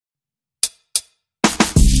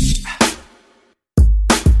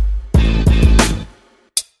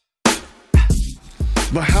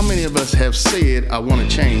But how many of us have said, I want to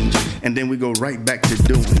change, and then we go right back to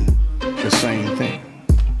doing the same thing?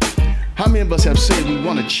 How many of us have said we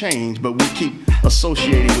want to change, but we keep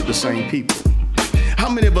associating with the same people? How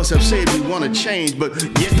many of us have said we want to change, but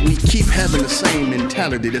yet we keep having the same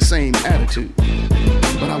mentality, the same attitude?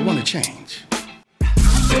 But I want to change.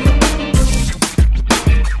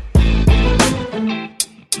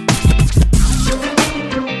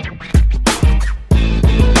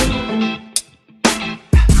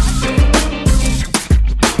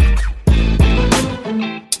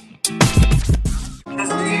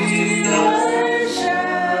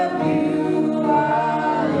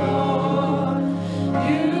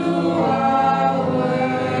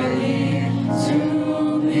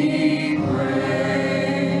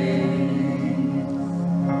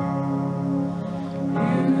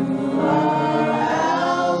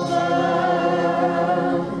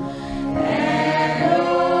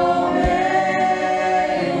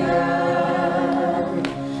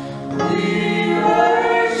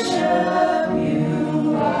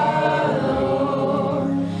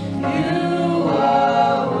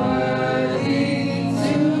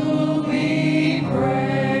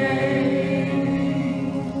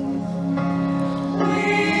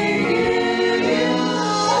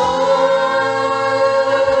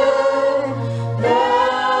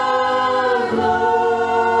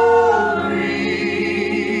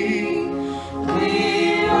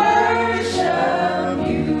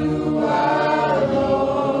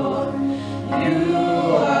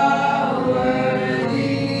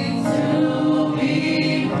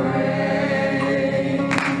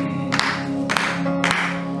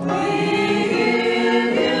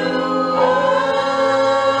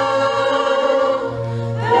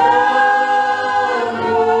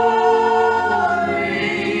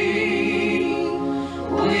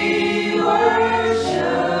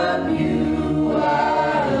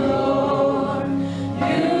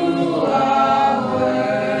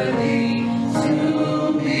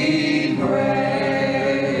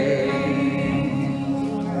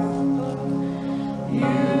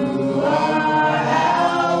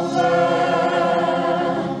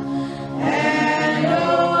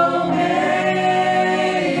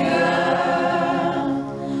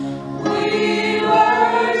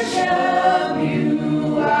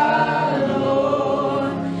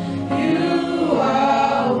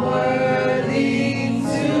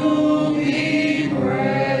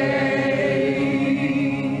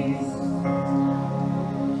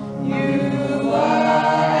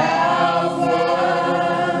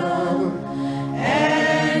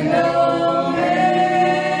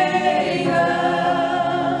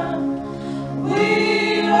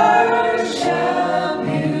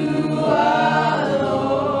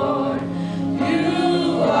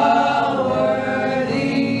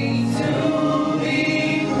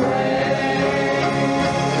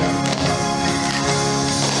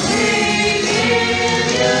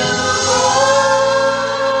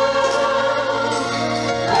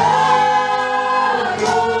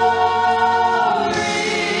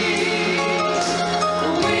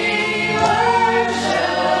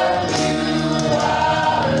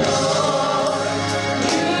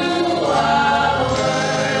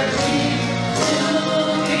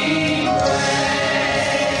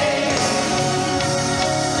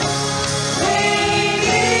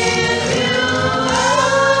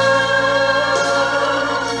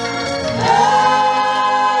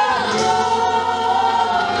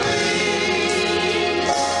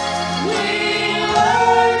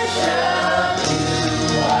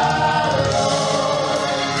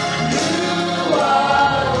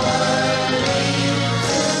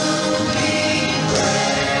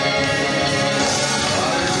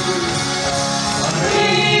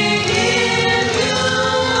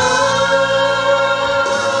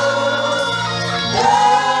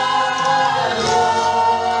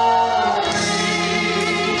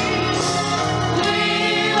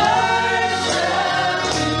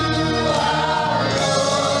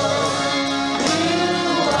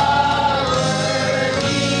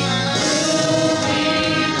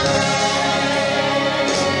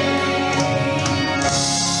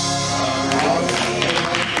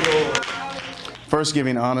 First,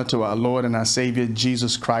 giving honor to our Lord and our Savior,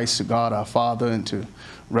 Jesus Christ, to God our Father, and to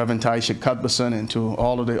Reverend Taisha Cuthbertson, and to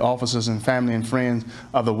all of the officers and family and friends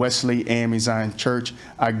of the Wesley AME Zion Church.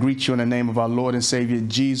 I greet you in the name of our Lord and Savior,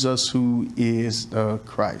 Jesus, who is the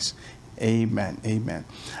Christ. Amen. Amen.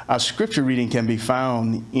 Our scripture reading can be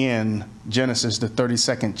found in Genesis, the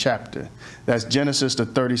 32nd chapter. That's Genesis, the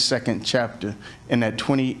 32nd chapter, in that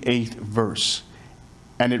 28th verse.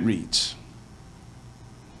 And it reads,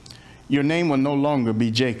 "Your name will no longer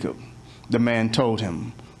be Jacob, The man told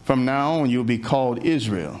him, "From now on you'll be called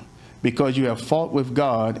Israel, because you have fought with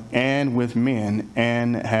God and with men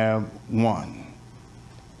and have won."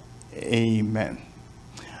 Amen.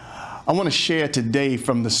 I want to share today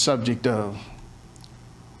from the subject of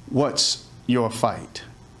what's your fight?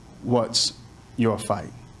 What's your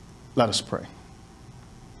fight? Let us pray.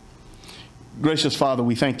 Gracious Father,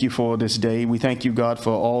 we thank you for this day. We thank you, God,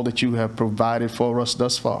 for all that you have provided for us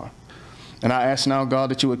thus far. And I ask now, God,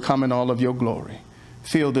 that you would come in all of your glory.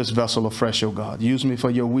 Fill this vessel afresh, O God. Use me for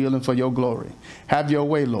your will and for your glory. Have your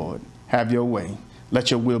way, Lord. Have your way. Let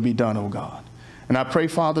your will be done, O God. And I pray,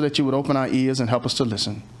 Father, that you would open our ears and help us to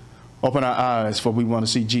listen. Open our eyes, for we want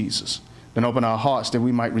to see Jesus. Then open our hearts that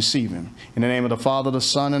we might receive him. In the name of the Father, the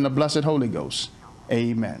Son, and the blessed Holy Ghost.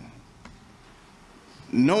 Amen.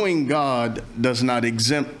 Knowing God does not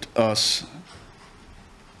exempt us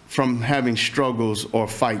from having struggles or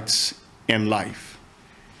fights in life.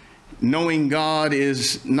 Knowing God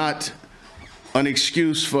is not an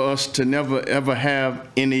excuse for us to never ever have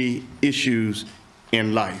any issues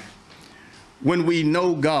in life. When we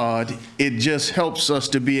know God, it just helps us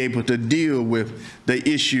to be able to deal with the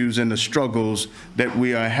issues and the struggles that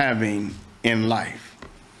we are having in life.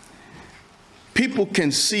 People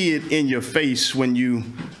can see it in your face when you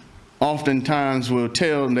oftentimes will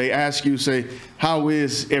tell them, they ask you, say, "How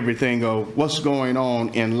is everything?" or "What's going on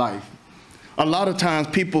in life?" A lot of times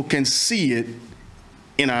people can see it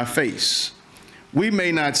in our face. We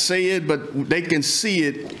may not say it, but they can see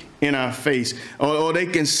it in our face, or they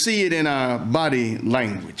can see it in our body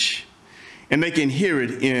language, and they can hear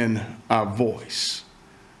it in our voice.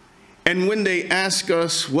 And when they ask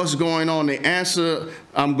us what's going on, they answer,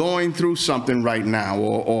 "I'm going through something right now,"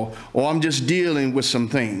 or "I'm just dealing with some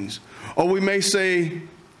things." Or we may say,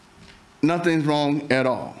 "Nothing's wrong at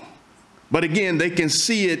all." But again, they can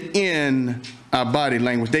see it in our body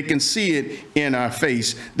language. They can see it in our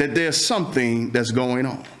face that there's something that's going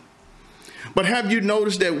on. But have you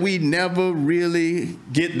noticed that we never really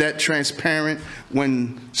get that transparent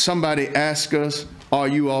when somebody asks us, "Are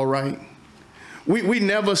you all right?" We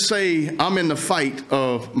never say, "I'm in the fight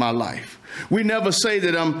of my life." We never say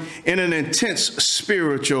that I'm in an intense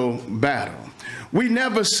spiritual battle. We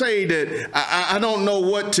never say that I don't know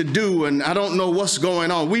what to do and I don't know what's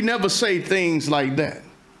going on. We never say things like that.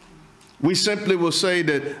 We simply will say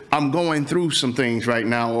that "I'm going through some things right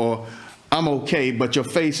now," or "I'm okay," but your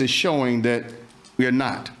face is showing that you're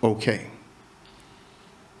not okay.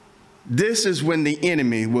 This is when the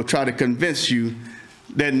enemy will try to convince you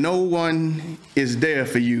that no one is there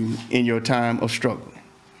for you in your time of struggle.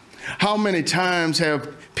 How many times have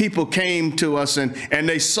people came to us and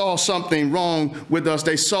they saw something wrong with us?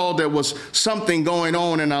 They saw there was something going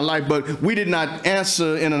on in our life, but we did not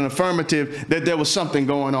answer in an affirmative that there was something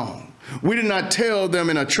going on. We did not tell them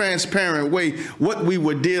in a transparent way what we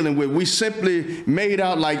were dealing with. We simply made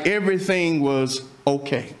out like everything was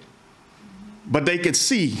okay. But they could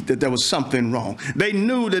see that there was something wrong. They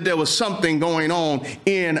knew that there was something going on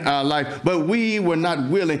in our life, but we were not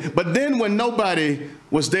willing. But then when nobody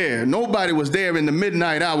was there in the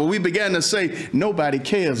midnight hour, we began to say, "Nobody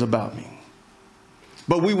cares about me."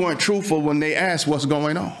 But we weren't truthful when they asked what's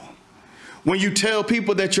going on. When you tell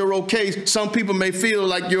people that you're okay, some people may feel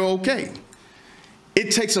like you're okay.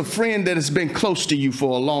 It takes a friend that has been close to you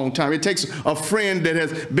for a long time. It takes a friend that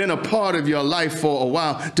has been a part of your life for a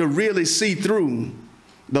while to really see through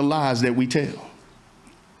the lies that we tell.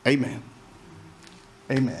 Amen.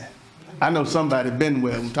 Amen. I know somebody been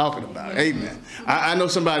where I'm talking about. Amen. I know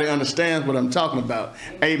somebody understands what I'm talking about.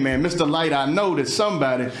 Amen. Mr. Light, I know that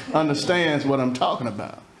somebody understands what I'm talking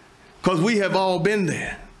about, because we have all been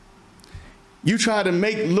there. You tried to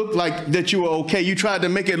make it look like that you were okay. You tried to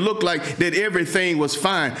make it look like that everything was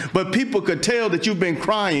fine. But people could tell that you've been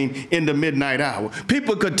crying in the midnight hour.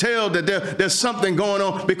 People could tell that there's something going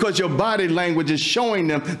on because your body language is showing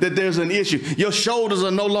them that there's an issue. Your shoulders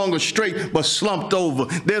are no longer straight but slumped over.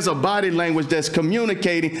 There's a body language that's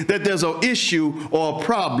communicating that there's an issue or a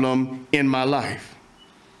problem in my life.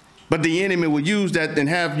 But the enemy will use that and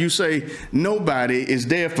have you say, "Nobody is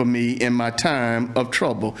there for me in my time of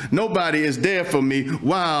trouble. Nobody is there for me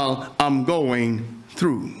while I'm going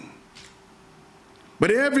through."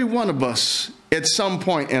 But every one of us at some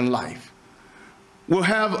point in life will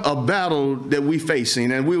have a battle that we're facing,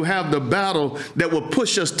 and we'll have the battle that will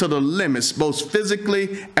push us to the limits, both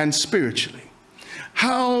physically and spiritually.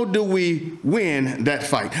 How do we win that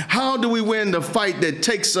fight? How do we win the fight that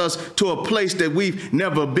takes us to a place that we've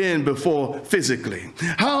never been before physically?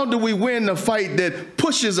 How do we win the fight that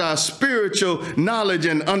pushes our spiritual knowledge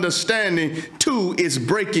and understanding to its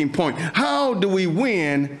breaking point? How do we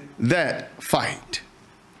win that fight?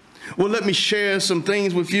 Well, let me share some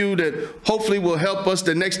things with you that hopefully will help us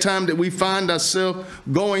the next time that we find ourselves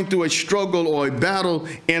going through a struggle or a battle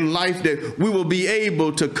in life, that we will be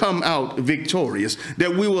able to come out victorious,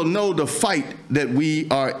 that we will know the fight that we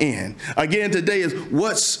are in. Again, today is,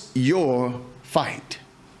 what's your fight?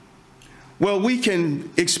 Well, we can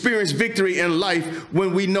experience victory in life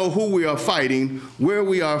when we know who we are fighting, where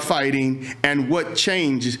we are fighting, and what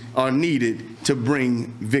changes are needed to bring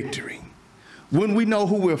victory. When we know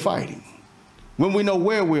who we're fighting, when we know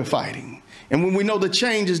where we're fighting, and when we know the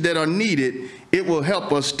changes that are needed, it will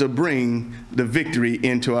help us to bring the victory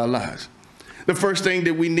into our lives. The first thing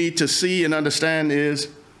that we need to see and understand is,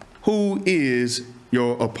 who is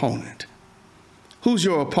your opponent? Who's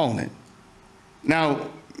your opponent? Now,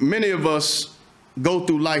 many of us go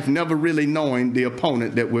through life never really knowing the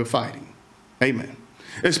opponent that we're fighting. Amen.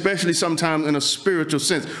 Especially sometimes in a spiritual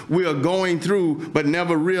sense. We are going through, but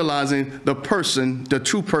never realizing the person, the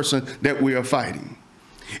true person that we are fighting.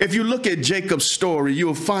 If you look at Jacob's story,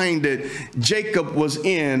 you'll find that Jacob was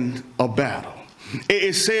in a battle.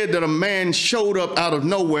 It said that a man showed up out of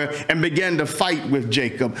nowhere and began to fight with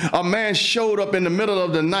Jacob. A man showed up in the middle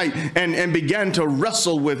of the night and began to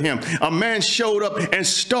wrestle with him. A man showed up and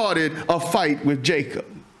started a fight with Jacob.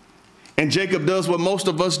 And Jacob does what most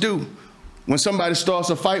of us do. When somebody starts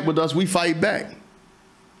a fight with us, we fight back.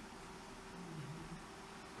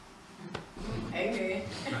 Amen.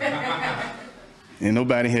 Ain't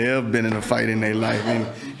nobody here ever been in a fight in their life.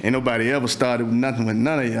 Ain't nobody ever started nothing with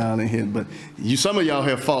none of y'all in here. But some of y'all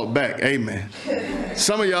have fought back. Amen.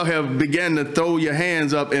 Some of y'all have began to throw your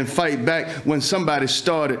hands up and fight back when somebody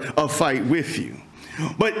started a fight with you.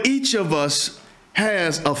 But each of us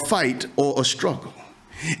has a fight or a struggle.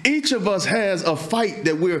 Each of us has a fight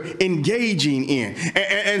that we're engaging in.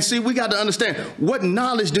 And see, we got to understand, what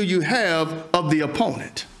knowledge do you have of the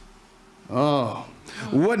opponent? Oh,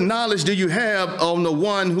 what knowledge do you have on the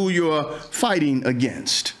one who you're fighting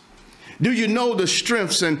against? Do you know the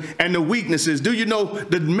strengths and the weaknesses? Do you know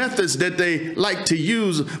the methods that they like to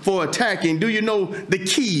use for attacking? Do you know the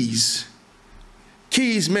keys?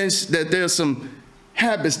 Keys means that there's some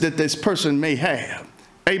habits that this person may have.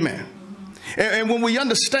 Amen. And when we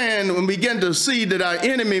understand, when we begin to see that our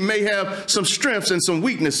enemy may have some strengths and some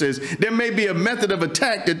weaknesses, there may be a method of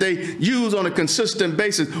attack that they use on a consistent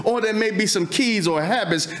basis, or there may be some keys or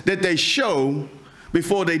habits that they show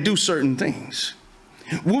before they do certain things.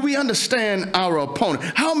 Will we understand our opponent?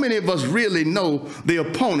 How many of us really know the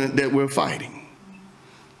opponent that we're fighting?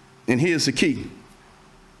 And here's the key.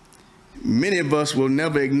 Many of us will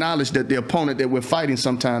never acknowledge that the opponent that we're fighting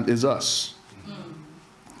sometimes is us.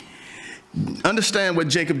 Understand what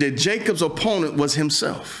Jacob did. Jacob's opponent was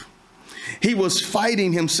himself. He was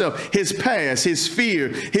fighting himself, his past, his fear,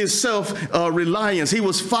 his self-reliance. He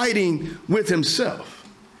was fighting with himself.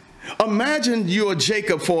 Imagine you're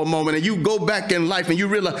Jacob for a moment and you go back in life and you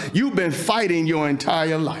realize you've been fighting your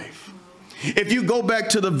entire life. If you go back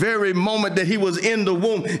to the very moment that he was in the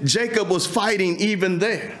womb, Jacob was fighting even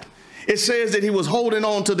there. It says that he was holding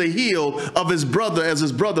on to the heel of his brother as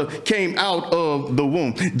his brother came out of the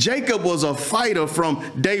womb. Jacob was a fighter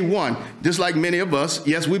from day one, just like many of us.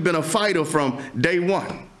 Yes, we've been a fighter from day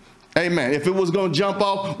one. Amen. If it was going to jump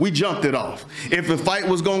off, we jumped it off. If the fight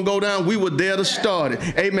was going to go down, we were there to start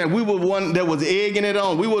it. Amen. We were the one that was egging it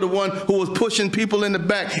on. We were the one who was pushing people in the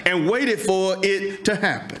back and waited for it to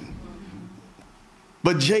happen.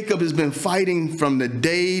 But Jacob has been fighting from the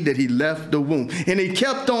day that he left the womb. And he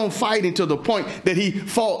kept on fighting to the point that he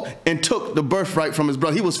fought and took the birthright from his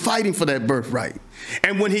brother. He was fighting for that birthright.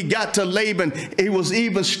 And when he got to Laban, he was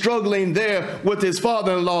even struggling there with his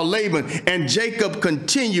father-in-law Laban. And Jacob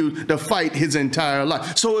continued to fight his entire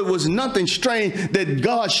life. So it was nothing strange that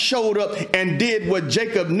God showed up and did what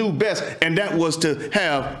Jacob knew best, and that was to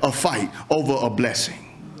have a fight over a blessing.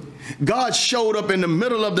 God showed up in the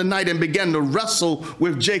middle of the night and began to wrestle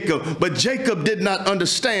with Jacob, but Jacob did not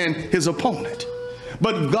understand his opponent.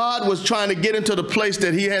 But God was trying to get him to the place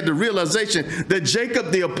that he had the realization that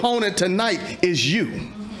Jacob, the opponent tonight, is you.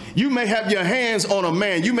 You may have your hands on a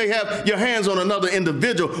man, you may have your hands on another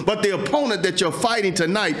individual, but the opponent that you're fighting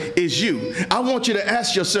tonight is you. I want you to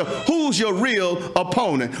ask yourself, who's your real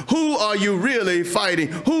opponent? Who are you really fighting?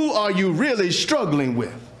 Who are you really struggling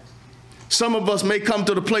with? Some of us may come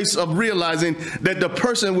to the place of realizing that the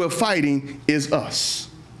person we're fighting is us.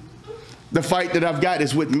 The fight that I've got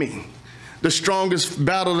is with me. The strongest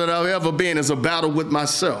battle that I've ever been is a battle with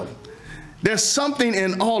myself. There's something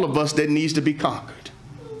in all of us that needs to be conquered.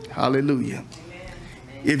 Hallelujah.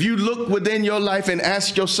 If you look within your life and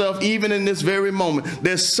ask yourself, even in this very moment,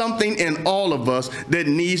 there's something in all of us that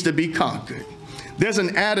needs to be conquered. There's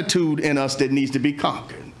an attitude in us that needs to be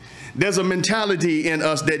conquered. There's a mentality in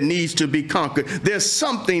us that needs to be conquered. There's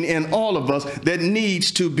something in all of us that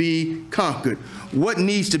needs to be conquered. What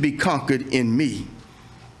needs to be conquered in me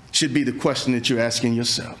should be the question that you're asking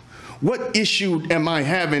yourself. What issue am I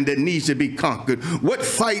having that needs to be conquered? What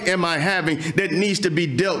fight am I having that needs to be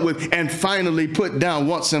dealt with and finally put down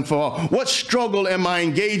once and for all? What struggle am I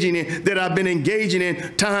engaging in that I've been engaging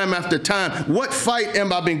in time after time? What fight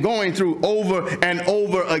am I been going through over and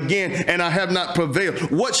over again and I have not prevailed?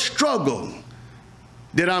 What struggle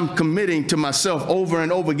that I'm committing to myself over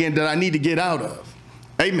and over again that I need to get out of?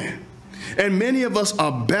 Amen. And many of us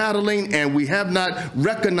are battling and we have not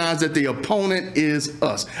recognized that the opponent is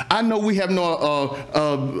us. I know we have no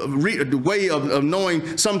way of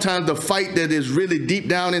knowing sometimes the fight that is really deep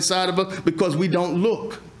down inside of us because we don't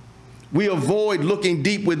look. We avoid looking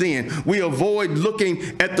deep within. We avoid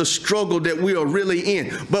looking at the struggle that we are really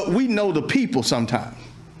in. But we know the people sometimes.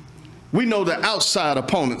 We know the outside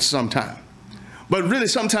opponents sometimes. But really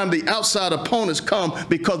sometimes the outside opponents come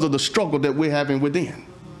because of the struggle that we're having within.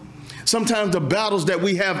 Sometimes the battles that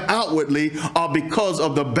we have outwardly are because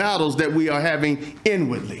of the battles that we are having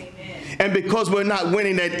inwardly. Amen. And because we're not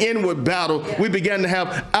winning that inward battle, we begin to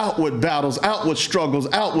have outward battles, outward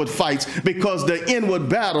struggles, outward fights, because the inward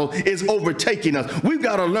battle is overtaking us. We've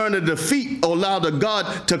got to learn to defeat or allow the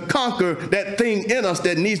God to conquer that thing in us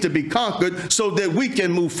that needs to be conquered so that we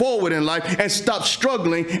can move forward in life and stop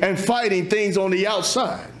struggling and fighting things on the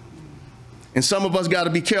outside. And some of us got to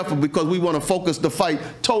be careful because we want to focus the fight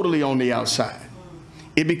totally on the outside.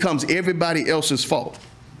 It becomes everybody else's fault,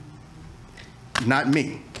 not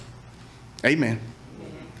me. Amen.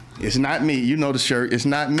 It's not me. You know the shirt. It's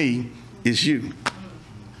not me. It's you.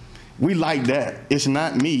 We like that. It's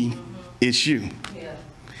not me. It's you.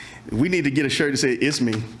 We need to get a shirt that says, it's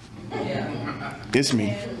me. It's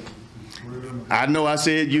me. I know I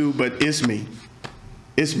said you, but it's me.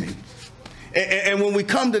 It's me. And when we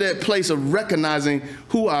come to that place of recognizing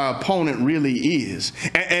who our opponent really is,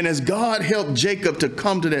 and as God helped Jacob to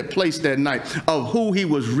come to that place that night of who he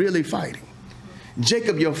was really fighting.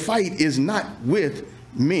 Jacob, your fight is not with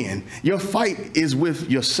men. Your fight is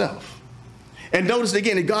with yourself. And notice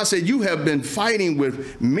again that God said you have been fighting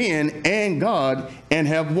with men and God and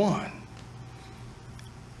have won.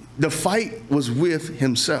 The fight was with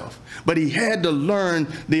himself, but he had to learn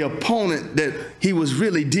the opponent that he was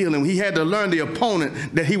really dealing with. He had to learn the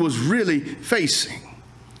opponent that he was really facing.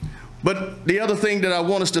 But the other thing that I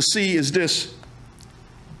want us to see is this,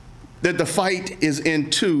 that the fight is in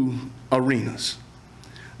two arenas.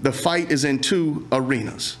 The fight is in two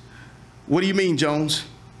arenas. What do you mean, Jones?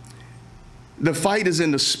 The fight is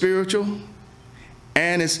in the spiritual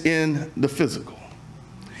and it's in the physical.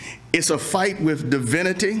 It's a fight with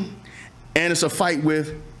divinity, and it's a fight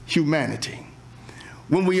with humanity.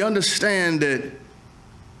 When we understand that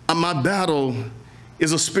my battle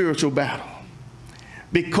is a spiritual battle,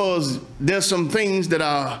 because there's some things that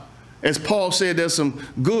are, as Paul said, there's some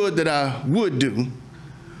good that I would do,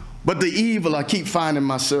 but the evil I keep finding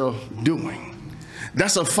myself doing.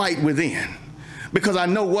 That's a fight within. Because I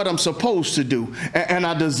know what I'm supposed to do, and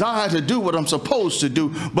I desire to do what I'm supposed to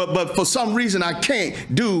do, but for some reason I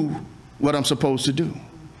can't do what I'm supposed to do.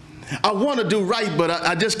 I want to do right, but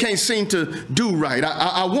I just can't seem to do right.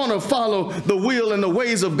 I want to follow the will and the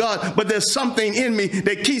ways of God, but there's something in me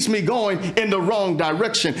that keeps me going in the wrong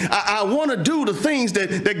direction. I want to do the things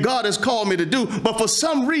that God has called me to do, but for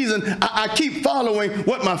some reason, I keep following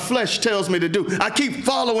what my flesh tells me to do. I keep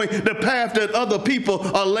following the path that other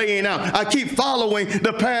people are laying out. I keep following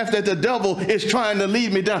the path that the devil is trying to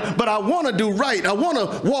lead me down, but I want to do right. I want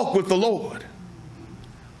to walk with the Lord.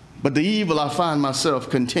 But the evil I find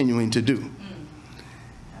myself continuing to do.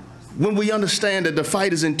 When we understand that the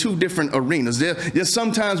fight is in two different arenas, there's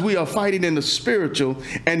sometimes we are fighting in the spiritual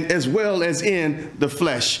and as well as in the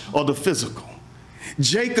flesh or the physical.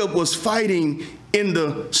 Jacob was fighting in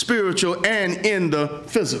the spiritual and in the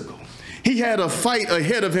physical. He had a fight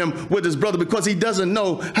ahead of him with his brother because he doesn't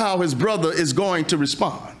know how his brother is going to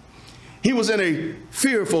respond. He was in a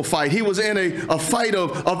fearful fight. He was in a fight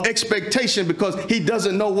of expectation because he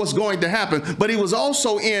doesn't know what's going to happen. But he was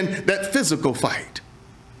also in that physical fight.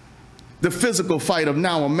 The physical fight of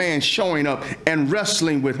now a man showing up and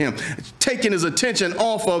wrestling with him, taking his attention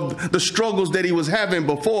off of the struggles that he was having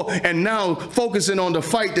before and now focusing on the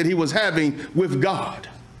fight that he was having with God.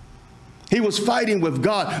 He was fighting with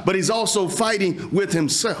God, but he's also fighting with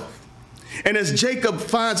himself. And as Jacob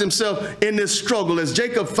finds himself in this struggle, as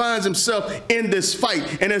Jacob finds himself in this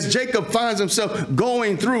fight, and as Jacob finds himself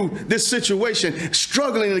going through this situation,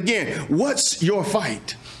 struggling again, what's your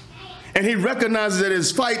fight? And he recognizes that his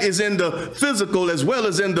fight is in the physical as well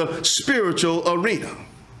as in the spiritual arena.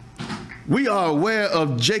 We are aware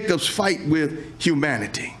of Jacob's fight with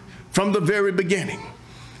humanity from the very beginning.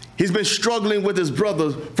 He's been struggling with his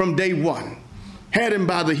brother from day one. Had him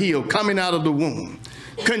by the heel, coming out of the womb.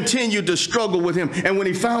 Continued to struggle with him. And when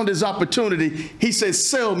he found his opportunity, he said,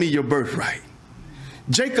 sell me your birthright.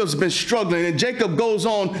 Jacob's been struggling, and Jacob goes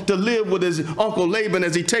on to live with his uncle Laban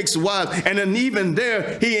as he takes wives. And then even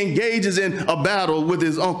there, he engages in a battle with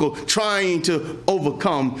his uncle, trying to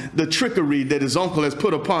overcome the trickery that his uncle has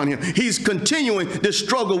put upon him. He's continuing to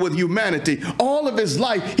struggle with humanity. All of his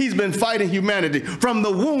life, he's been fighting humanity. From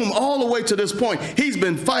the womb all the way to this point, he's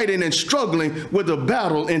been fighting and struggling with a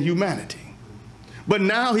battle in humanity. But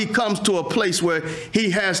now he comes to a place where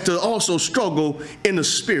he has to also struggle in the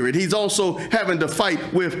spirit. He's also having to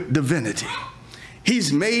fight with divinity.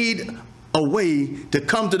 He's made a way to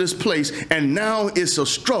come to this place, and now it's a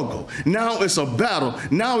struggle. Now it's a battle.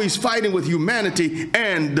 Now he's fighting with humanity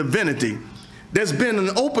and divinity. There's been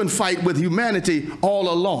an open fight with humanity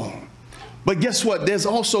all along. But guess what? There's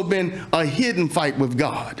also been a hidden fight with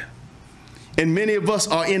God. And many of us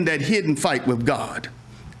are in that hidden fight with God.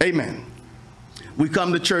 Amen. We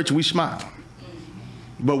come to church, we smile,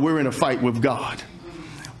 but we're in a fight with God.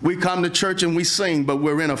 We come to church and we sing, but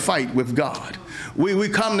we're in a fight with God. We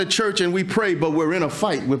come to church and we pray, but we're in a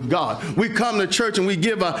fight with God. We come to church and we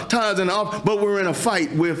give our tithes and offering, but we're in a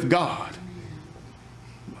fight with God.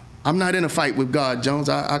 I'm not in a fight with God, Jones.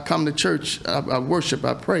 I come to church, I worship,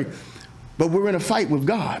 I pray, but we're in a fight with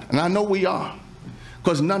God. And I know we are,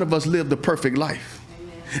 because none of us live the perfect life.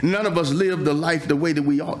 None of us live the life the way that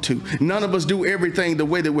we ought to. None of us do everything the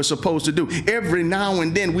way that we're supposed to do. Every now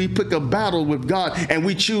and then we pick a battle with God and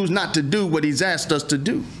we choose not to do what he's asked us to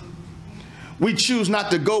do. We choose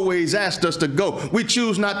not to go where he's asked us to go. We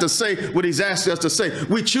choose not to say what he's asked us to say.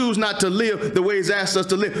 We choose not to live the way he's asked us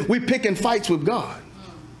to live. We picking fights with God.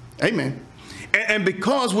 Amen. And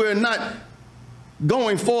because we're not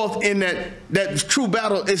going forth in that true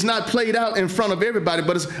battle, it's not played out in front of everybody,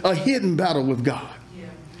 but it's a hidden battle with God.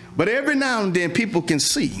 But every now and then people can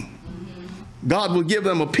see. God will give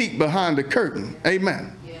them a peek behind the curtain.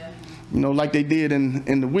 Amen. Yeah. You know, like they did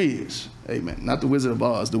in the Wiz. Amen. Not the Wizard of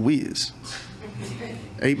Oz, the Wiz.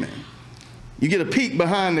 Amen. You get a peek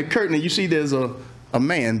behind the curtain and you see there's a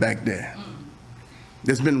man back there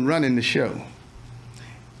that's been running the show.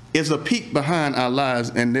 It's a peek behind our lives,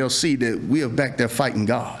 and they'll see that we are back there fighting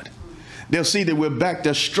God. They'll see that we're back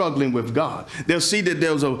there struggling with God. They'll see that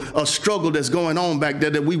there's a struggle that's going on back there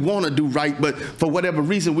that we want to do right, but for whatever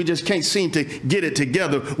reason, we just can't seem to get it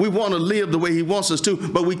together. We want to live the way he wants us to,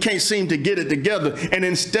 but we can't seem to get it together. And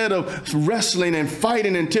instead of wrestling and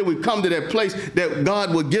fighting until we come to that place that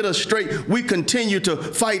God will get us straight, we continue to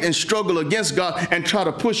fight and struggle against God and try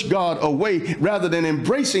to push God away rather than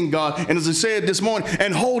embracing God. And as I said this morning,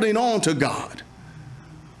 and holding on to God.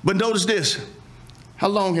 But notice this. How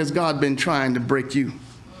long has God been trying to break you?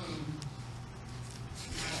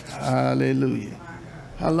 Hallelujah.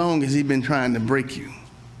 How long has he been trying to break you?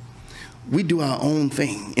 We do our own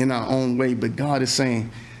thing in our own way, but God is saying,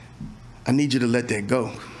 I need you to let that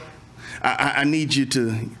go. I need you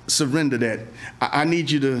to surrender that. I need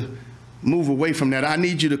you to move away from that. I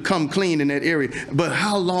need you to come clean in that area. But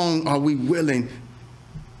how long are we willing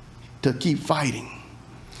to keep fighting?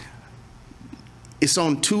 It's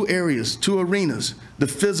on two areas, two arenas, the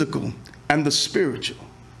physical and the spiritual.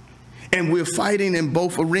 And we're fighting in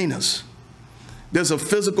both arenas. There's a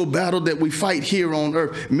physical battle that we fight here on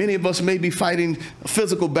earth. Many of us may be fighting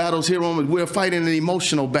physical battles here on earth. We're fighting an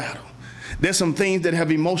emotional battle. There's some things that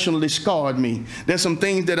have emotionally scarred me. There's some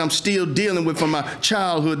things that I'm still dealing with from my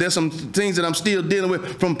childhood. There's some things that I'm still dealing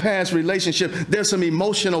with from past relationships. There's some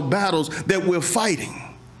emotional battles that we're fighting.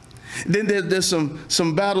 Then there's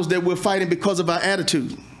some battles that we're fighting because of our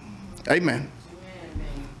attitude. Amen.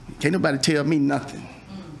 Can't nobody tell me nothing.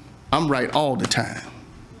 I'm right all the time.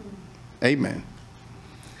 Amen.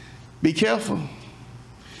 Be careful,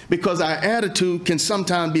 because our attitude can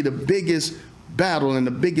sometimes be the biggest battle and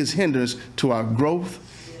the biggest hindrance to our growth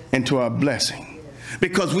and to our blessing.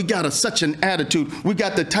 Because we got such an attitude. We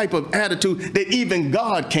got the type of attitude that even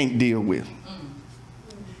God can't deal with.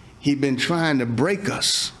 He's been trying to break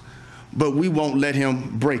us, but we won't let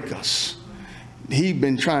him break us. He's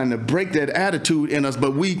been trying to break that attitude in us,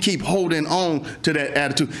 but we keep holding on to that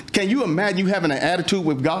attitude. Can you imagine you having an attitude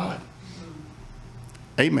with God?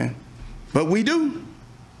 Amen. But we do.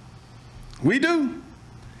 We do.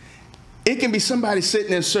 It can be somebody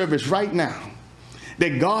sitting in service right now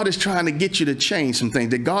that God is trying to get you to change some things,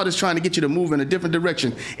 that God is trying to get you to move in a different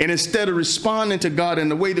direction. And instead of responding to God in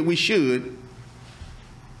the way that we should,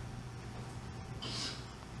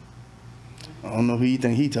 I don't know who you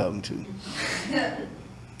think he's talking to.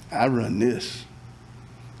 I run this.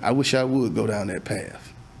 I wish I would go down that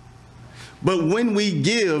path. But when we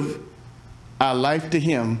give our life to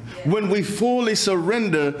him, when we fully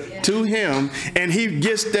surrender to him, and he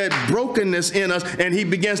gets that brokenness in us, and he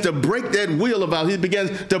begins to break that will about, he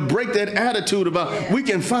begins to break that attitude about, we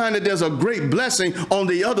can find that there's a great blessing on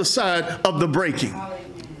the other side of the breaking.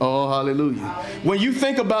 Oh, hallelujah. When you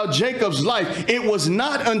think about Jacob's life, it was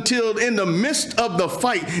not until in the midst of the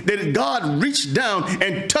fight that God reached down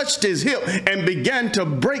and touched his hip and began to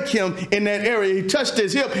break him in that area. He touched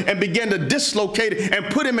his hip and began to dislocate it and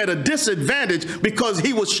put him at a disadvantage because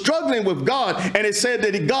he was struggling with God. And it said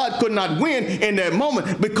that God could not win in that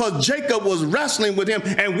moment because Jacob was wrestling with him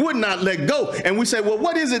and would not let go. And we say, well,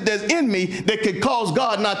 what is it that's in me that could cause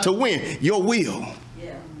God not to win? Your will.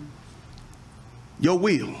 Your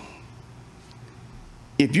will.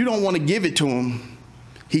 If you don't want to give it to him,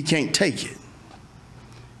 he can't take it.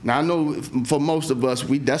 Now, I know for most of us,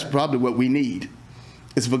 that's probably what we need,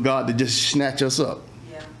 is for God to just snatch us up.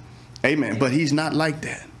 Yeah. Amen. But he's not like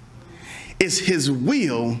that. It's his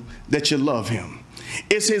will that you love him.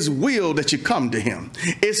 It's his will that you come to him.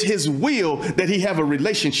 It's his will that he have a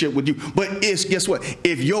relationship with you. But guess what?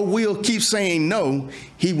 If your will keeps saying no,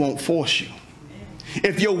 he won't force you.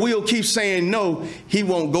 If your will keeps saying no, he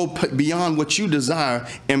won't go beyond what you desire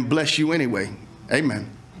and bless you anyway. Amen.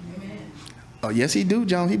 Amen. Oh, yes, he do,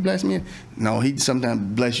 John. He bless me. No, he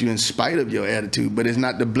sometimes bless you in spite of your attitude, but it's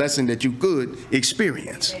not the blessing that you could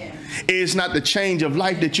experience. Amen. It's not the change of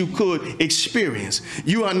life that you could experience.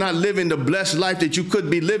 You are not living the blessed life that you could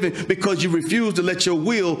be living because you refuse to let your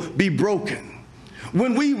will be broken.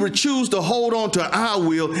 When we choose to hold on to our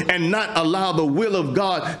will and not allow the will of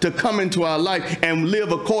God to come into our life and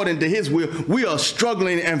live according to his will, we are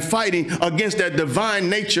struggling and fighting against that divine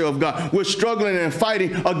nature of God. We're struggling and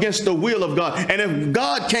fighting against the will of God. And if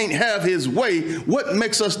God can't have his way, what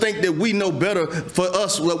makes us think that we know better for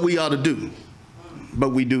us what we ought to do?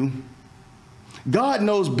 But we do. God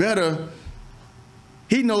knows better.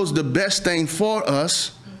 He knows the best thing for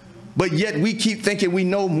us, but yet we keep thinking we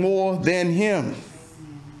know more than him.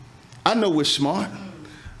 I know we're smart.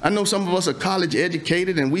 I know some of us are college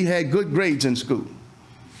educated and we had good grades in school.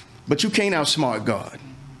 But you can't outsmart God.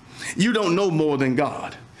 You don't know more than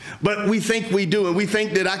God. But we think we do, and we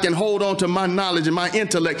think that I can hold on to my knowledge and my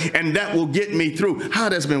intellect and that will get me through. How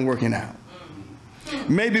that's been working out.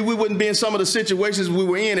 Maybe we wouldn't be in some of the situations we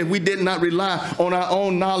were in if we did not rely on our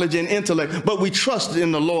own knowledge and intellect. But we trust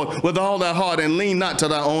in the Lord with all our heart and lean not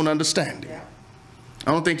to our own understanding. I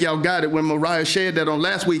don't think y'all got it when Mariah shared that on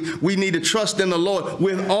last week. We need to trust in the Lord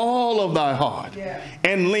with all of thy heart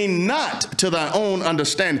and lean not to thy own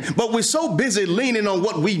understanding. But we're so busy leaning on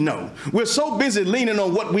what we know. We're so busy leaning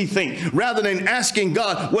on what we think rather than asking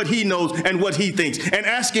God what he knows and what he thinks and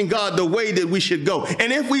asking God the way that we should go.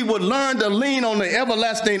 And if we would learn to lean on the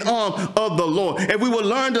everlasting arm of the Lord, if we would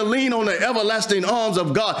learn to lean on the everlasting arms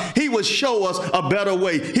of God, he would show us a better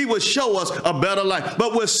way. He would show us a better life.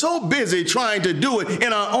 But we're so busy trying to do it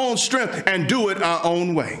in our own strength and do it our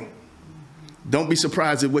own way. Don't be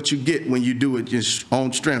surprised at what you get when you do it your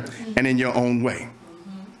own strength and in your own way.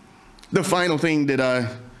 The final thing that I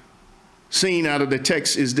seen out of the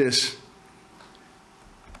text is this.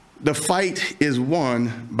 The fight is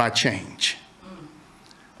won by change.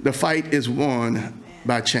 The fight is won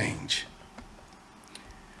by change.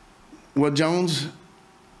 Well, Jones,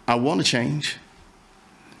 I want to change.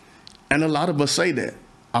 And a lot of us say that.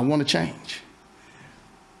 I want to change.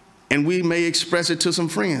 And we may express it to some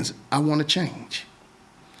friends. I want to change.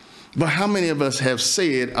 But how many of us have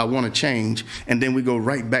said, I want to change, and then we go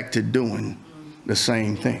right back to doing the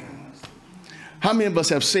same thing? How many of us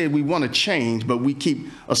have said we want to change, but we keep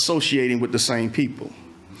associating with the same people?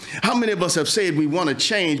 How many of us have said we want to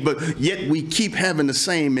change, but yet we keep having the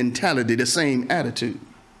same mentality, the same attitude?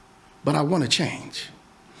 But I want to change.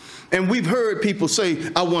 And we've heard people say,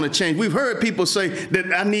 I want to change. We've heard people say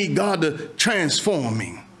that I need God to transform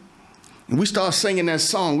me. And we start singing that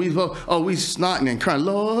song. We snotting and crying,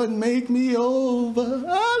 Lord, make me over.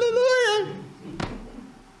 Hallelujah.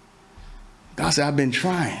 God said, I've been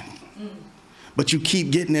trying, but you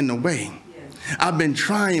keep getting in the way. I've been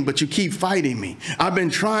trying, but you keep fighting me. I've been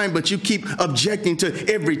trying, but you keep objecting to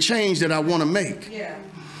every change that I want to make.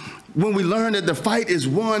 When we learn that the fight is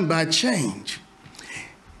won by change,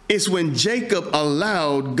 it's when Jacob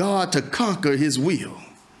allowed God to conquer his will.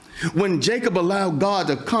 When Jacob allowed God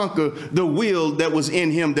to conquer the will that was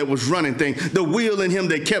in him that was running things, the will in him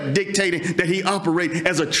that kept dictating that he operate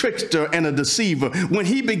as a trickster and a deceiver. When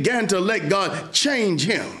he began to let God change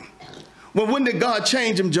him, Well, when did God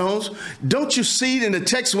change him, Jones? Don't you see in the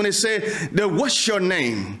text when it said, what's your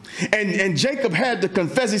name? And Jacob had to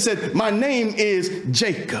confess. He said, my name is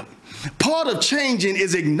Jacob. Part of changing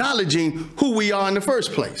is acknowledging who we are in the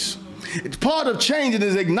first place. Part of changing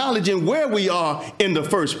is acknowledging where we are in the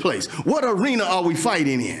first place. What arena are we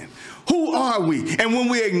fighting in? Who are we? And when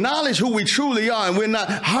we acknowledge who we truly are, and we're not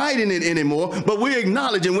hiding it anymore, but we're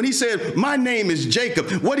acknowledging, when he said, my name is Jacob,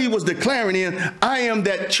 what he was declaring in, I am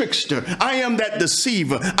that trickster, I am that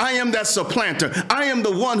deceiver, I am that supplanter, I am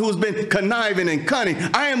the one who's been conniving and cunning,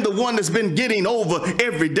 I am the one that's been getting over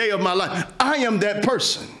every day of my life. I am that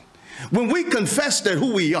person. When we confess that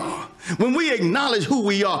who we are, when we acknowledge who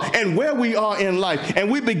we are and where we are in life, and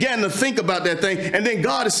we begin to think about that thing, and then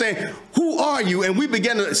God is saying, who are you? And we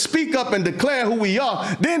begin to speak up and declare who we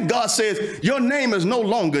are, then God says, your name is no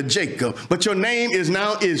longer Jacob, but your name is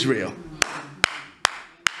now Israel.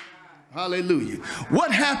 Hallelujah.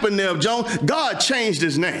 What happened there, John? God changed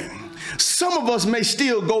his name. Some of us may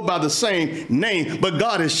still go by the same name, but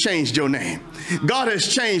God has changed your name. God has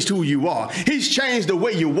changed who you are. He's changed the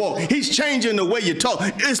way you walk. He's changing the way you talk.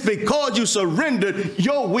 It's because you surrendered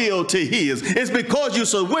your will to his. It's because you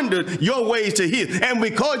surrendered your ways to his. And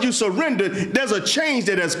because you surrendered, there's a change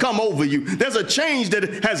that has come over you. There's a change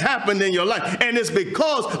that has happened in your life. And it's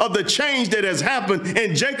because of the change that has happened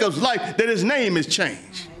in Jacob's life that his name is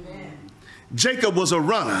changed. Amen. Jacob was a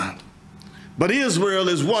runner, but Israel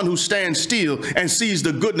is one who stands still and sees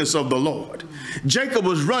the goodness of the Lord. Jacob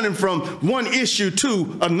was running from one issue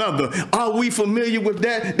to another. Are we familiar with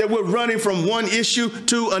that? That we're running from one issue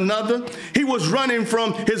to another? He was running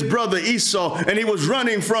from his brother Esau, and he was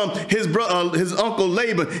running from his uncle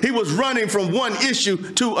Laban. He was running from one issue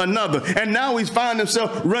to another. And now he's finding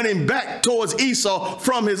himself running back towards Esau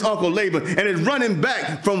from his uncle Laban, and is running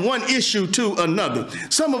back from one issue to another.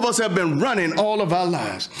 Some of us have been running all of our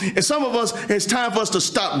lives. And some of us, it's time for us to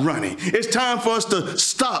stop running. It's time for us to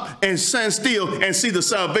stop and stand still and see the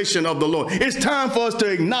salvation of the Lord. It's time for us to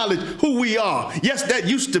acknowledge who we are. Yes, that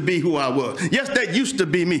used to be who I was. Yes, that used to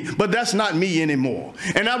be me, but that's not me anymore.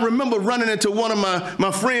 And I remember running into one of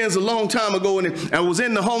my friends a long time ago, and I was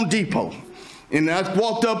in the Home Depot, and I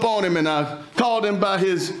walked up on him and I called him by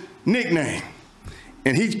his nickname,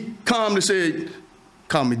 and he calmly said,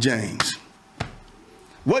 call me James.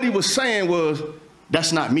 What he was saying was,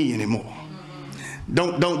 that's not me anymore. I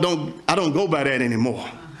don't go by that anymore.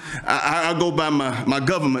 I go by my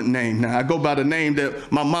government name now. I go by the name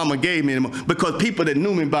that my mama gave me, because people that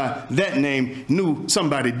knew me by that name knew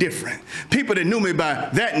somebody different. People that knew me by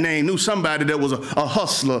that name knew somebody that was a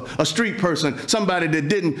hustler, a street person, somebody that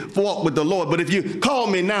didn't walk with the Lord. But if you call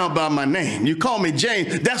me now by my name, you call me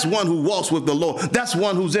James, that's one who walks with the Lord. That's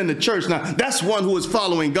one who's in the church now. That's one who is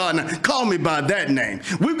following God now. Call me by that name.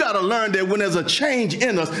 We've got to learn that when there's a change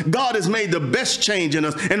in us, God has made the best change in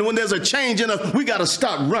us. And when there's a change in us, we got to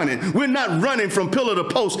stop running. We're not running from pillar to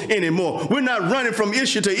post anymore. We're not running from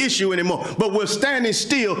issue to issue anymore, but we're standing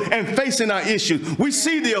still and facing our issues. We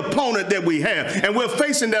see the opponent that we have, and we're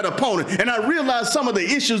facing that opponent. And I realize some of the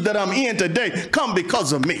issues that I'm in today come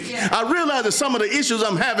because of me. Yeah. I realize that some of the issues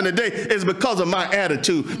I'm having today is because of my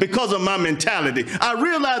attitude, because of my mentality. I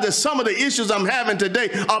realize that some of the issues I'm having today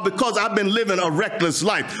are because I've been living a reckless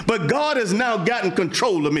life. But God has now gotten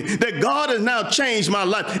control of me, that God has now changed my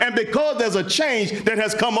life. And because there's a change that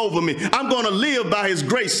has come over me, I'm going to live by his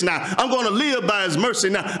grace now. I'm going to live by his mercy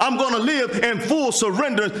now. I'm going to live in full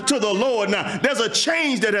surrender to the Lord now. There's a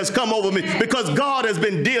change that has come over me because God has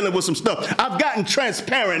been dealing with some stuff. I've gotten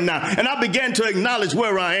transparent now, and I began to acknowledge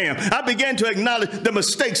where I am. I began to acknowledge the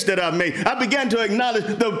mistakes that I've made. I began to acknowledge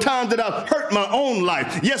the times that I've hurt my own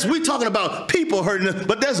life. Yes, we're talking about people hurting us,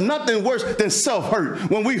 but there's nothing worse than self-hurt.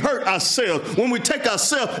 When we hurt ourselves, when we take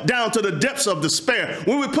ourselves down to the depths of despair,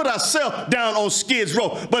 when we put ourselves down on Skid's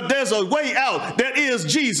Row. But there's a way out. That is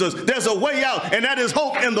Jesus. There's a way out, and that is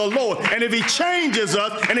hope in the Lord. And if he changes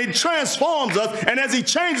us and he transforms us, and as he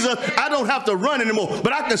changes us, I don't have to run anymore,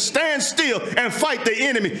 but I can stand still and fight the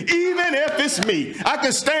enemy, even if it's me. I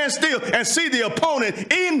can stand still and see the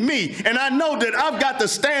opponent in me, and I know that I've got to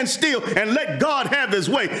stand still and let God have his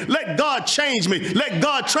way. Let God change me. Let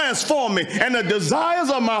God transform me. And the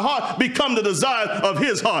desires of my heart become the desires of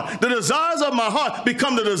his heart. The desires of my heart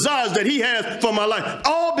become the desires that he has for my life.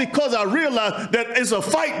 All because I realized that it's a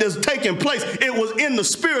fight that's taking place. It was in the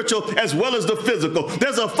spiritual as well as the physical.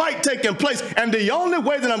 There's a fight taking place, and the only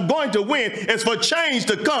way that I'm going to win is for change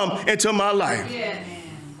to come into my life. Yeah.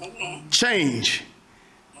 Change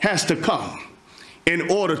has to come in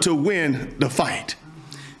order to win the fight.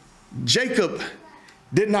 Jacob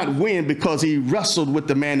did not win because he wrestled with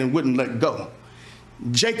the man and wouldn't let go.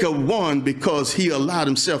 Jacob won because he allowed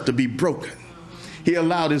himself to be broken. He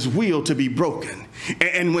allowed his will to be broken.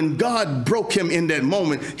 And when God broke him in that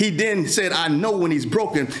moment, he then said, I know when he's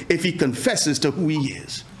broken if he confesses to who he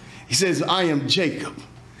is. He says, I am Jacob.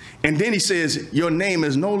 And then he says, your name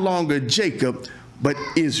is no longer Jacob, but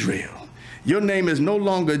Israel. Your name is no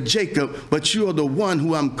longer Jacob, but you are the one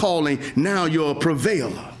who I'm calling. Now you're a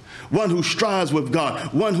prevailer, one who strives with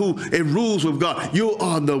God, one who rules with God. You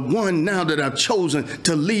are the one now that I've chosen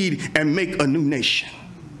to lead and make a new nation.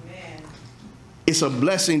 Amen. It's a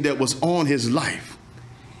blessing that was on his life.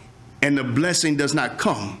 And the blessing does not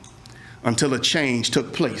come until a change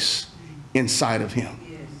took place inside of him.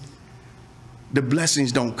 Yes. The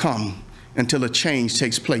blessings don't come until a change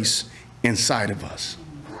takes place inside of us.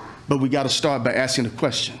 But we got to start by asking the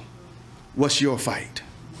question, what's your fight?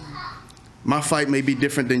 My fight may be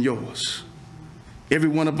different than yours. Every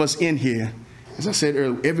one of us in here, as I said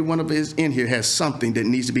earlier, every one of us in here has something that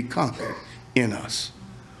needs to be conquered in us.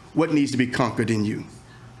 What needs to be conquered in you?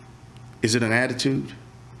 Is it an attitude?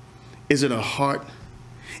 Is it a heart?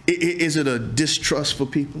 Is it a distrust for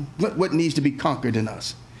people? What needs to be conquered in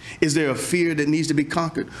us? Is there a fear that needs to be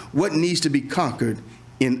conquered? What needs to be conquered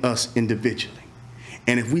in us individually?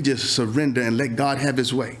 And if we just surrender and let God have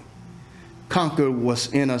his way, conquer what's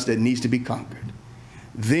in us that needs to be conquered,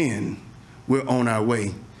 then we're on our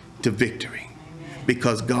way to victory. Amen.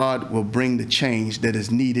 Because God will bring the change that is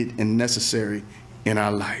needed and necessary in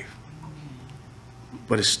our life.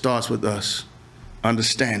 But it starts with us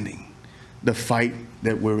understanding the fight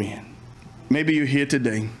that we're in. Maybe you're here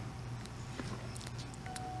today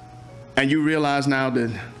and you realize now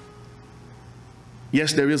that,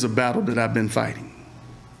 yes, there is a battle that I've been fighting.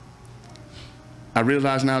 I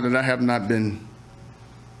realize now that I have not been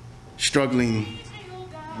struggling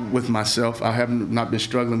with myself. I have not been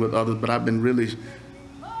struggling with others, but I've been really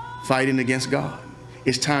fighting against God.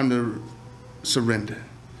 It's time to surrender.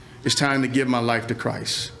 It's time to give my life to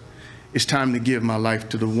Christ. It's time to give my life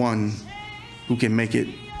to the one who can make it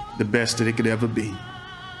the best that it could ever be.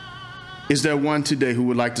 Is there one today who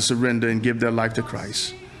would like to surrender and give their life to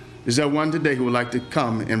Christ? Is there one today who would like to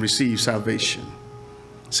come and receive salvation?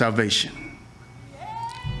 Salvation.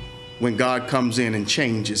 When God comes in and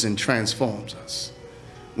changes and transforms us.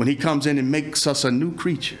 When he comes in and makes us a new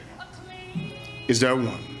creature. Is there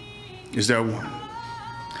one? Is there one?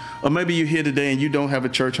 Or maybe you're here today and you don't have a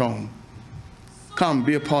church home. Come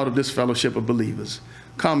be a part of this fellowship of believers.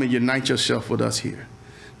 Come and unite yourself with us here.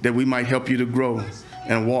 That we might help you to grow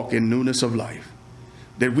and walk in newness of life.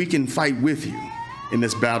 That we can fight with you in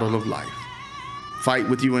this battle of life. Fight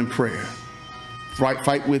with you in prayer.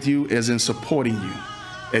 Fight with you as in supporting you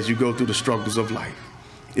as you go through the struggles of life.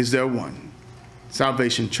 Is there one?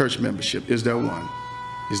 Salvation Church membership, is there one?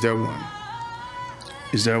 Is there one?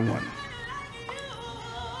 Is there one?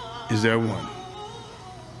 Is there one?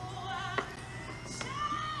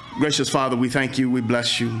 Gracious Father, we thank you, we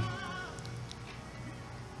bless you.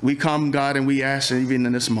 We come, God, and we ask, even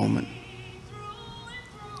in this moment,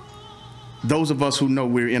 those of us who know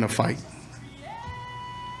we're in a fight,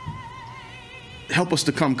 help us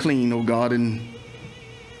to come clean, oh God, and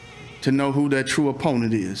to know who that true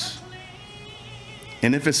opponent is.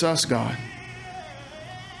 And if it's us, God,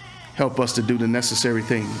 help us to do the necessary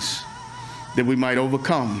things that we might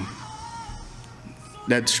overcome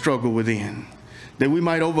that struggle within, that we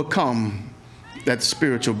might overcome that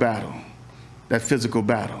spiritual battle, that physical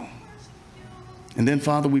battle. And then,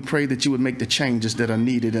 Father, we pray that you would make the changes that are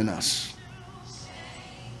needed in us.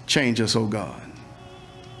 Change us, oh God.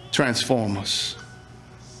 Transform us.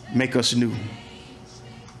 Make us new.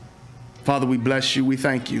 Father, we bless you. We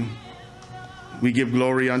thank you. We give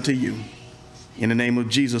glory unto you. In the name of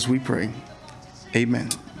Jesus, we pray. Amen.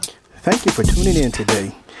 Thank you for tuning in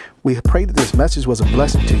today. We pray that this message was a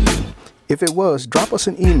blessing to you. If it was, drop us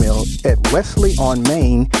an email at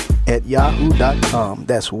wesleyonmain@yahoo.com.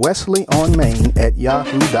 That's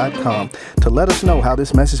wesleyonmain@yahoo.com to let us know how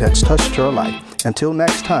this message has touched your life. Until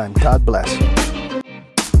next time, God bless.